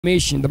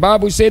The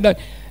Bible says that,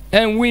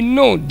 and we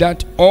know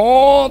that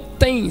all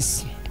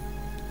things,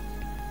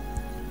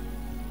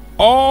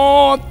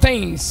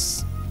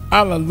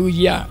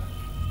 hallelujah,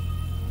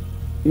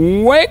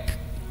 work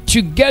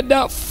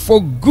together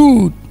for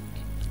good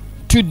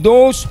to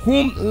those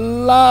whom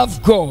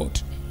love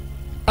God.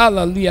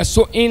 Hallelujah.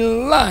 So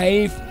in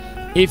life,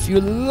 if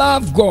you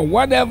love God,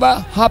 whatever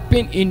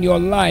happened in your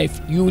life,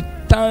 you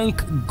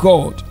thank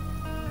God.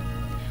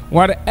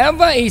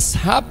 Whatever is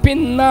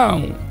happening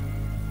now,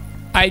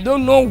 I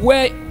don't know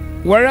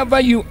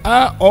wherever you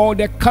are or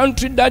the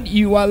country that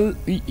you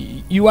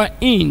are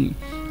in,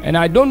 and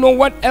I don't know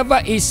whatever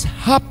is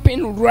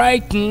happening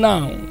right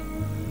now,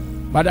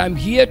 but I'm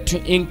here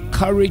to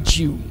encourage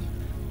you.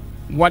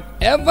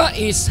 Whatever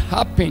is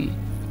happening,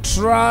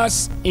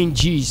 trust in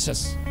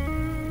Jesus.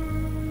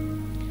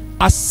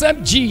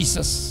 Accept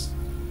Jesus.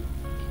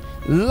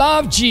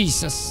 Love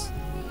Jesus.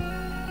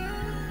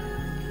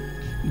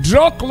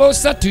 Draw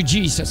closer to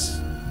Jesus.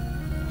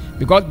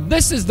 Because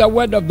this is the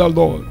word of the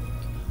Lord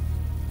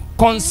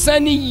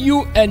concerning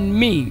you and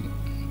me.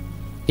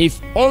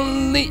 If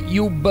only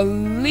you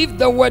believe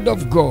the word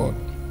of God.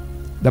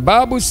 The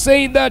Bible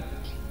says that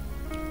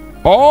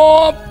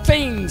all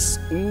things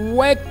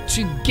work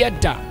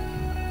together,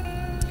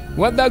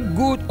 whether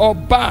good or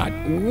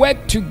bad,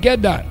 work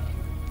together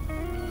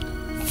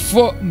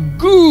for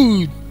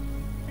good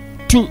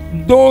to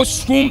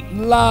those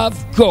whom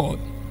love God.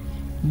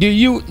 Do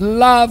you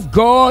love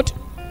God?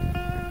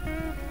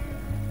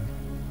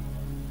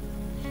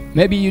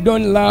 Maybe you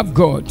don't love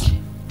God.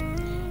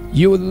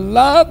 You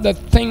love the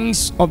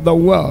things of the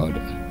world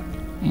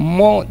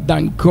more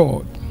than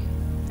God.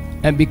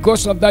 And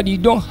because of that, you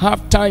don't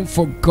have time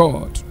for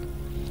God.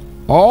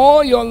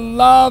 All your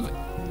love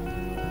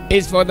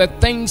is for the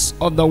things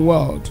of the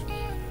world.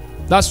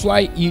 That's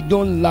why you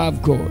don't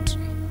love God.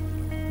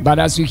 But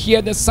as you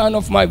hear the sound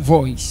of my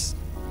voice,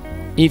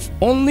 if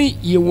only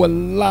you will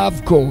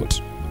love God,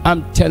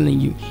 I'm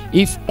telling you,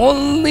 if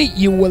only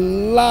you will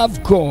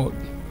love God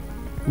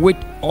with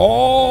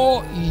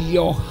all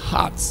your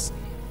hearts,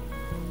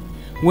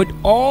 with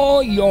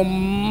all your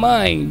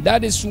mind.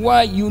 That is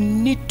why you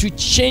need to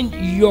change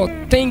your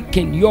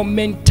thinking, your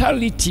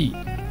mentality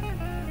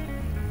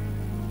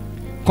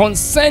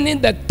concerning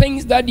the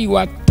things that you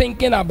are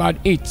thinking about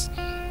it,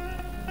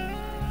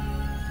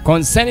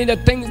 concerning the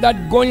things that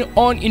are going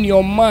on in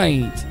your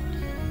mind.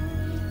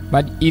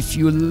 But if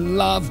you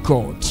love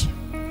God,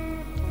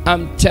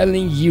 I'm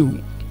telling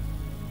you,